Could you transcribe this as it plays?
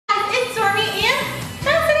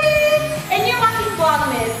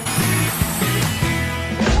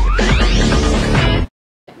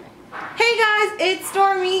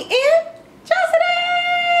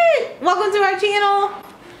channel.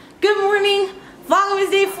 Good morning.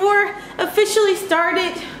 Vlogmas day 4 officially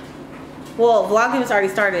started. Well, Vlogmas already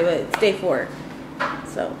started, but it's day 4.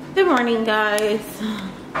 So, good morning, guys.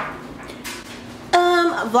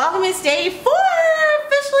 Vlogmas day 4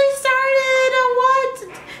 officially started. What?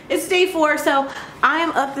 It's day 4, so I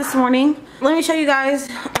am up this morning. Let me show you guys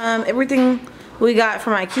everything we got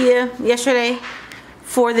from IKEA yesterday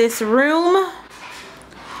for this room.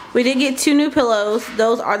 We did get 2 new pillows.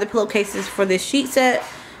 Those are the pillowcases for this sheet set.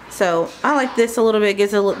 So I like this a little bit. It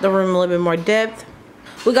gives the room a little bit more depth.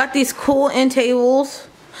 We got these cool end tables,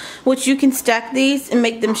 which you can stack these and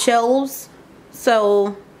make them shelves.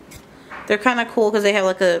 So they're kind of cool because they have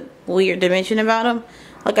like a weird dimension about them.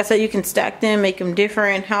 Like I said, you can stack them, make them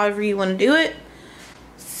different, however you want to do it.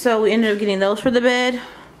 So we ended up getting those for the bed.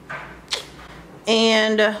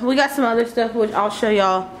 And we got some other stuff, which I'll show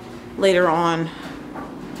y'all later on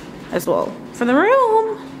as well for the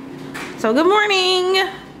room. So good morning.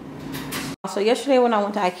 So yesterday when I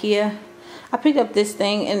went to IKEA, I picked up this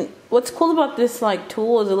thing, and what's cool about this like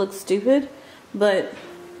tool is it looks stupid, but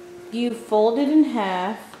you fold it in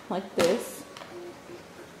half like this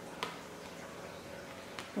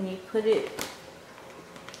and you put it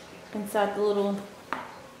inside the little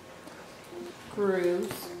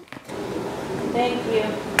grooves. Thank you.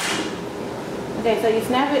 Okay, so you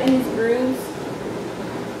snap it in these grooves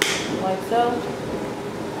like so.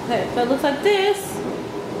 Okay, so it looks like this.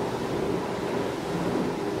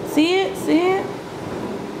 See it? See it?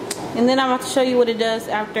 And then I'm about to show you what it does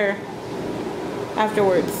afterwards.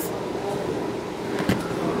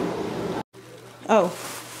 Oh.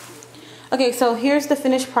 Okay, so here's the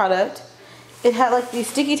finished product. It had like these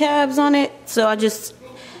sticky tabs on it, so I just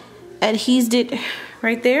adhesed it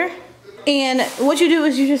right there. And what you do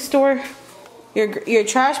is you just store your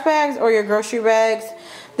trash bags or your grocery bags.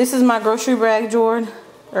 This is my grocery bag drawer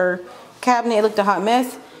or cabinet. It looked a hot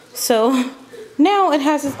mess. So now it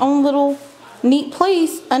has its own little neat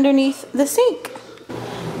place underneath the sink.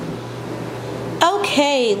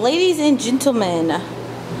 Okay, ladies and gentlemen,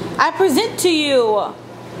 I present to you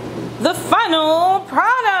the final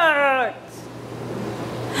product.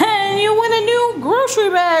 And you win a new grocery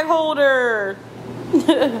bag holder.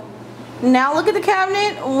 Now look at the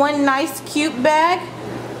cabinet, one nice cute bag.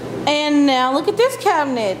 And now look at this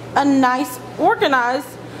cabinet, a nice organized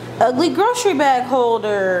ugly grocery bag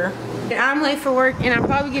holder. I'm late for work and I'm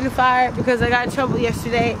probably getting fired because I got in trouble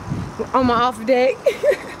yesterday on my off day.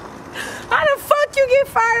 How the fuck you get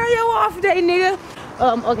fired on your off day, nigga?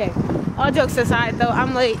 Okay, all jokes aside though,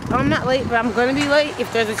 I'm late. I'm not late, but I'm gonna be late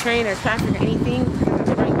if there's a train or traffic or anything. I'm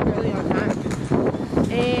running early on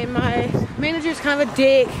time. And my manager's kind of a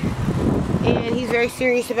dick, and he's very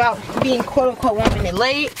serious about being quote unquote 1 minute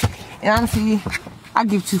late. And honestly, I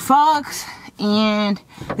give 2 fucks. And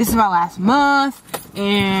this is my last month.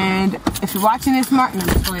 And if you're watching this, Martin, I'm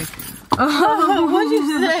just like, what'd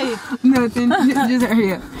you say? Nothing. Just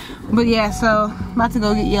hurry up. But yeah, so I'm about to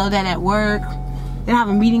go get yelled at work. Then I have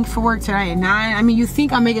a meeting for work today at 9. I mean, you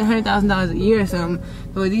think I'm making $100,000 a year or something,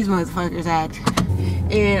 but these motherfuckers act.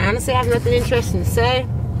 And honestly, I have nothing interesting to say.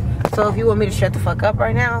 So if you want me to shut the fuck up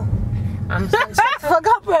right now, I'm just gonna shut the fuck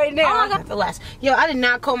up right now. Oh my God. The last. Yo, I did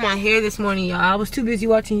not comb my hair this morning, y'all. I was too busy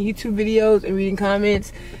watching YouTube videos and reading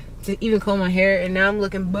comments to even comb my hair, and now I'm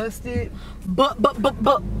looking busted. But.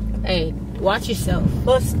 Hey, watch yourself.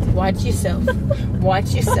 Busted. Watch yourself.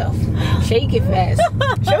 Watch yourself. Shake it fast.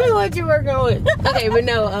 Show me what you're working with. Okay, but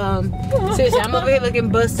no, seriously, I'm over here looking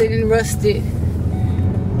busted and rusted.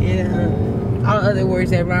 And all other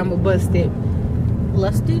words that rhyme with busted.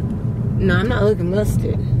 Lusted? No, I'm not looking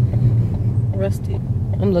lusted. Rusted.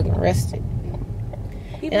 I'm looking rested.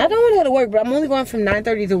 And I don't want to go to work, but I'm only going from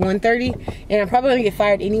 9:30 to 1:30, and I'm probably gonna get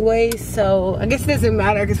fired anyways. So I guess it doesn't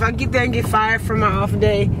matter, because if I get there and get fired for my off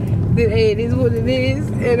day, then hey, it is what it is.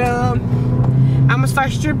 And I'm gonna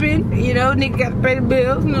start stripping. You know, nigga got to pay the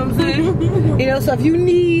bills. You know what I'm saying? You know, so if you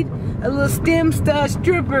need a little stem stud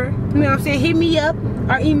stripper, you know what I'm saying, hit me up.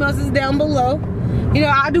 Our emails is down below. You know,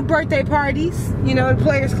 I do birthday parties. You know, the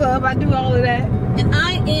Players Club. I do all of that. And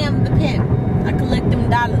I am the pimp. I collect them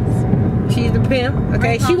dollars. She's the pimp.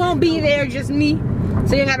 Okay, she won't be there, just me.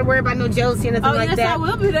 So you ain't got to worry about no jealousy or nothing like that. I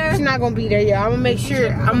will be there. She's not gonna be there, y'all. I'm gonna make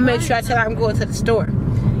sure. I tell her I'm going to the store.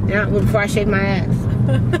 You know, before I shake my ass.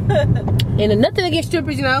 And nothing against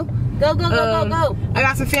strippers, you know. Go. I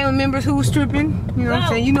got some family members who were stripping. You know what I'm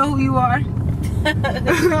saying? You know who you are.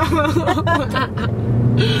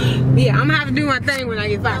 Yeah, I'm gonna have to do my thing when I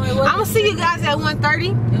get fired. I'm gonna see you guys at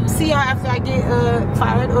 1:30. See y'all after I get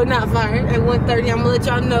fired or not fired at 1:30. I'm gonna let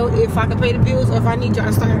y'all know if I can pay the bills or if I need y'all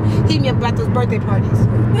to start hitting me up about those birthday parties.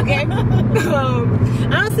 Okay?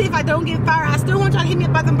 Honestly, if I don't get fired, I still want y'all to hit me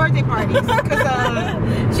up about them birthday parties.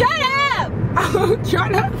 Shut up!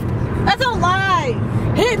 Shut up! That's a lie.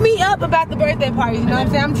 Hit me up about the birthday parties. You know what I'm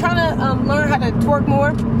saying? I'm trying to learn how to twerk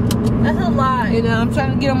more. That's a lie. You know, I'm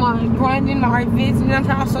trying to get on my grinding, my fits. You know,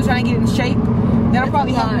 I'm also trying to get in shape. That'll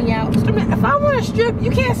probably help me out. If I want to strip, you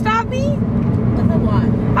can't stop me. That's a lie.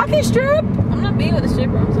 I can strip. I'm not being with a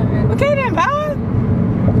stripper. I'm sorry. Okay then, bye.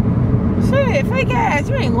 Shit, fake ass.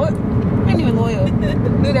 You ain't loyal. You ain't even loyal.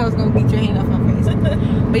 Knew that was gonna beat your hand off my face.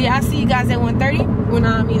 But yeah, I'll see you guys at 1:30 when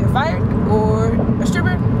I'm either fired or a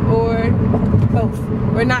stripper or both.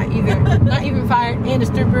 Or not either. Not even fired and a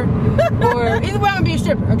stripper. Or either way, I'm gonna be a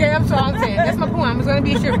stripper. Okay, that's all I'm saying. That's my point. I'm just gonna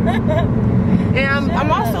be a stripper. And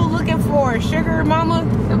I'm also looking for a sugar mama.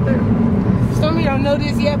 Stormy don't know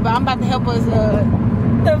this yet, but I'm about to help us.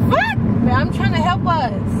 The fuck? Man, I'm trying to help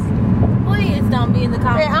us. Please don't be in the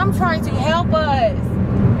comments. Man, I'm trying to help us.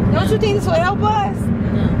 Don't you think this will help us?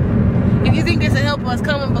 No. If you think this will help us,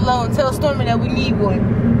 comment below and tell Stormy that we need one.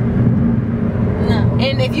 No.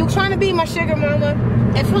 And if you're trying to be my sugar mama,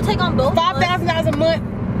 if you'll take on both $5,000 a month,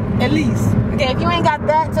 at least. Okay, if you ain't got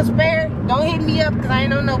that to spare, don't hit me up because I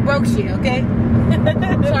ain't on no broke shit, okay?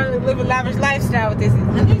 I'm trying to live a lavish lifestyle with this.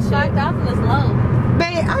 I think 5,000 is low.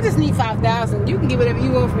 Man, I just need 5,000. You can get whatever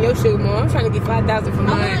you want from your sugar mama. I'm trying to get 5,000 from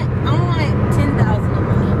mine. I want 10,000 a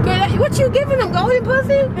month. Girl, what you giving them, golden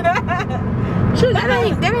pussy? Shoot, that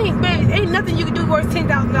ain't, man, ain't nothing you can do worth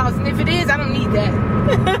 $10,000. And if it is, I don't need that.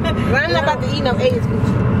 I'm not about to eat no AIDS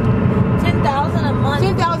Gucci. 10,000 a month.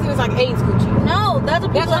 10,000 is like AIDS Gucci. No, that's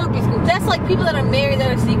herpes Gucci. That's like people that are married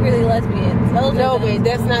that are secretly lesbians. Those no, wait,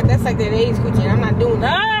 that's not. That's like that AIDS Gucci. I'm not doing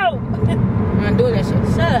that. No, I'm not doing that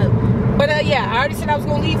shit. Shut up. But yeah, I already said I was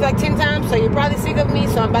gonna leave like 10 times, so you're probably sick of me.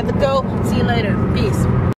 So I'm about to go. See you later. Peace.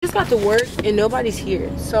 Just got to work and nobody's here.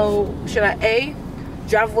 So should I A,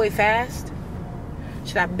 drive away fast?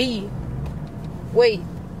 Should I B, wait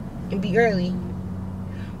and be early?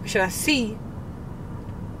 Or should I C?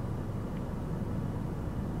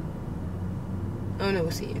 I don't know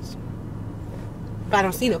what C is. But I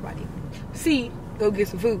don't see nobody. C, go get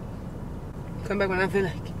some food. Come back when I feel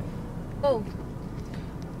like it. Oh.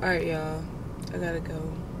 Alright, y'all. I gotta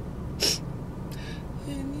go.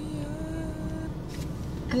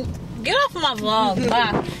 Get off of my vlog.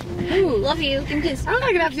 Bye. Ooh. Love you. Give me a kiss. I'm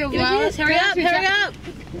not gonna have your vlog. Hurry up. Hurry up.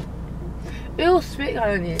 It'll spit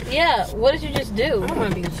on it. Yeah. What did you just do? I don't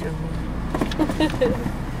wanna be a sugar mama.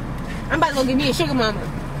 I'm about to go get me a sugar mama.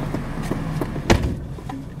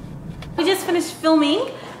 We just finished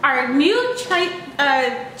filming our new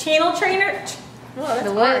channel trainer. Oh, that's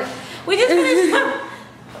the what? hard. We just finished.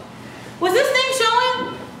 Was this thing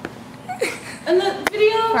showing in the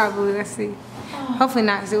video? Probably. Let's see. Hopefully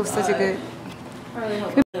not, because it was such a good. I really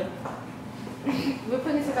hope. We're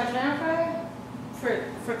putting this in our channel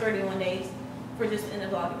for 31 days for just in the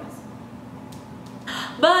Vlogmas.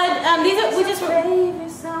 But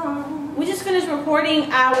we just finished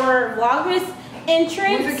recording our Vlogmas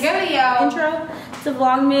entrance Wizard Kelly, y'all. intro to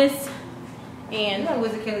Vlogmas, and You know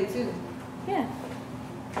Wizard Kelly too. yeah.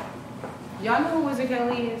 Y'all know who Wizard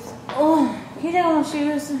Kelly is? Oh, he got on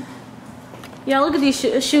shoes. Yeah, look at these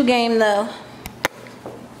shoe game though.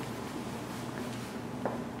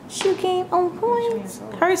 Shoe game on point.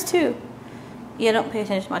 Hers too. Yeah, don't pay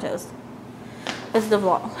attention to my toes. This is the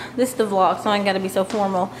vlog. This is the vlog, so I ain't gotta be so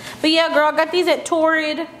formal. But yeah, girl, I got these at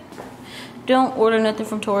Torrid. Don't order nothing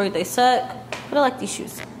from Torrid, they suck. But I like these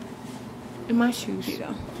shoes. In my shoes. Here you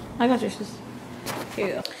go. I got your shoes. Here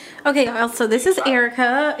you go. Okay, guys, so this is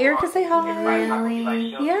Erica. Erica, say hi.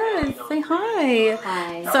 Really? Yes, say hi.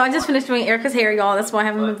 Hi. So I just finished doing Erica's hair, y'all. That's why I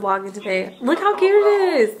haven't been vlogging today. Look how cute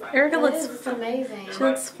it is. Erica looks amazing. She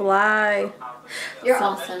looks fly. You're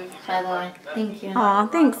awesome, by the way. Thank you. Aw,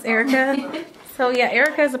 thanks, Erica. So yeah,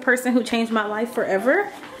 Erica is a person who changed my life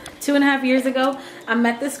forever. 2.5 years ago, I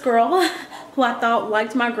met this girl who I thought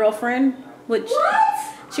liked my girlfriend, which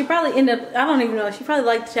she probably ended up, I don't even know, she probably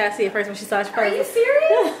liked Chasity at first when she saw it. Are you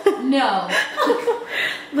serious? No.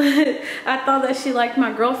 But I thought that she liked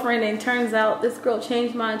my girlfriend, and turns out this girl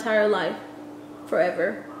changed my entire life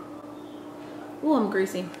forever. Ooh, I'm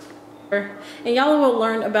greasy. And y'all will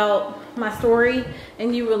learn about my story,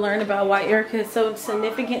 and you will learn about why Erica is so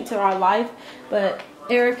significant to our life. But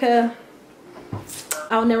Erica,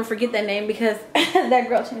 I'll never forget that name because that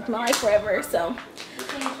girl changed my life forever. So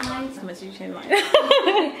how much you changed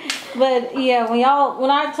mine. But yeah,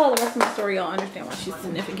 when I tell the rest of my story, y'all understand why she's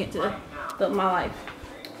significant to my life.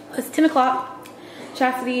 It's 10 o'clock.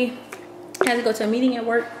 Chasity had to go to a meeting at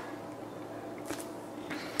work.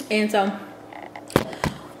 And so,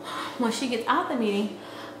 when she gets out the meeting,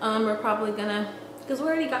 we're probably gonna, because we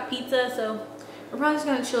already got pizza, so we're probably just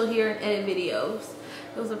gonna chill here and edit videos.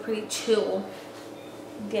 It was a pretty chill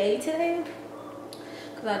day today,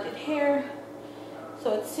 because I did hair.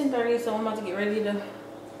 So it's 10:30, so I'm about to get ready to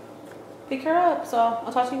pick her up. So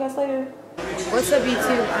I'll talk to you guys later. What's up,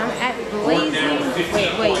 YouTube? I'm at Blazing.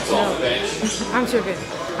 Wait, no. I'm tripping.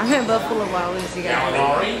 I'm at Buffalo Wild Wings, you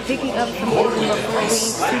guys. Picking up some Blazing Buffalo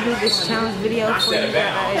Wings to do this challenge video for you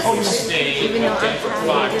guys. Even though I'm tired,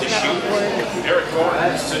 I just got off work,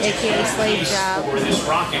 aka slave job. For this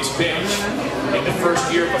Rockets pick in the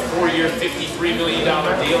first year of a 4-year, $53 million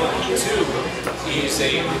deal, he too is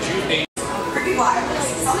a rejuvenated.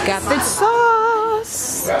 Got the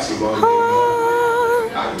sauce.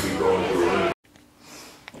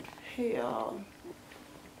 Hey y'all.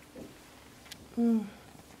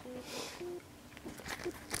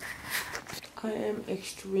 I am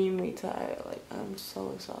extremely tired. Like, I'm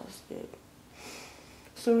so exhausted.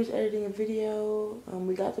 Stormy's editing a video.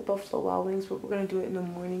 We got the Buffalo Wild Wings, but we're gonna do it in the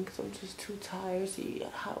morning because I'm just too tired to eat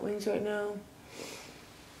hot wings right now.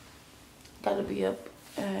 Gotta be up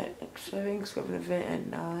at, I think we have an event at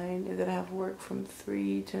 9, and then I have work from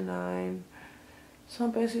 3 to 9. So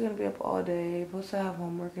I'm basically gonna be up all day. Plus I have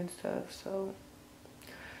homework and stuff. So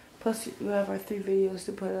plus we have our 3 videos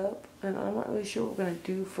to put up, and I'm not really sure what we're gonna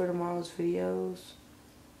do for tomorrow's videos.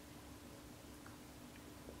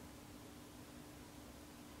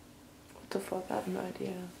 What the fuck? I have no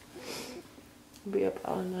idea. I'll be up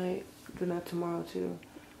all night doing that tomorrow too.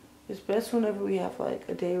 It's best whenever we have like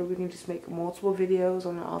a day where we can just make multiple videos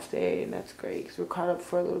on an off day, and that's great because we're caught up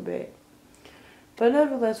for a little bit. But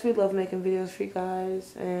nevertheless, we love making videos for you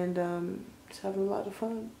guys, and just having a lot of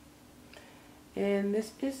fun. And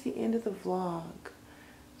this is the end of the vlog.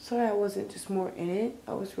 Sorry I wasn't just more in it.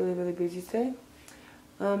 I was really, really busy today.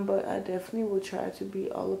 But I definitely will try to be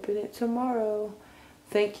all up in it tomorrow.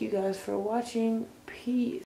 Thank you guys for watching. Peace.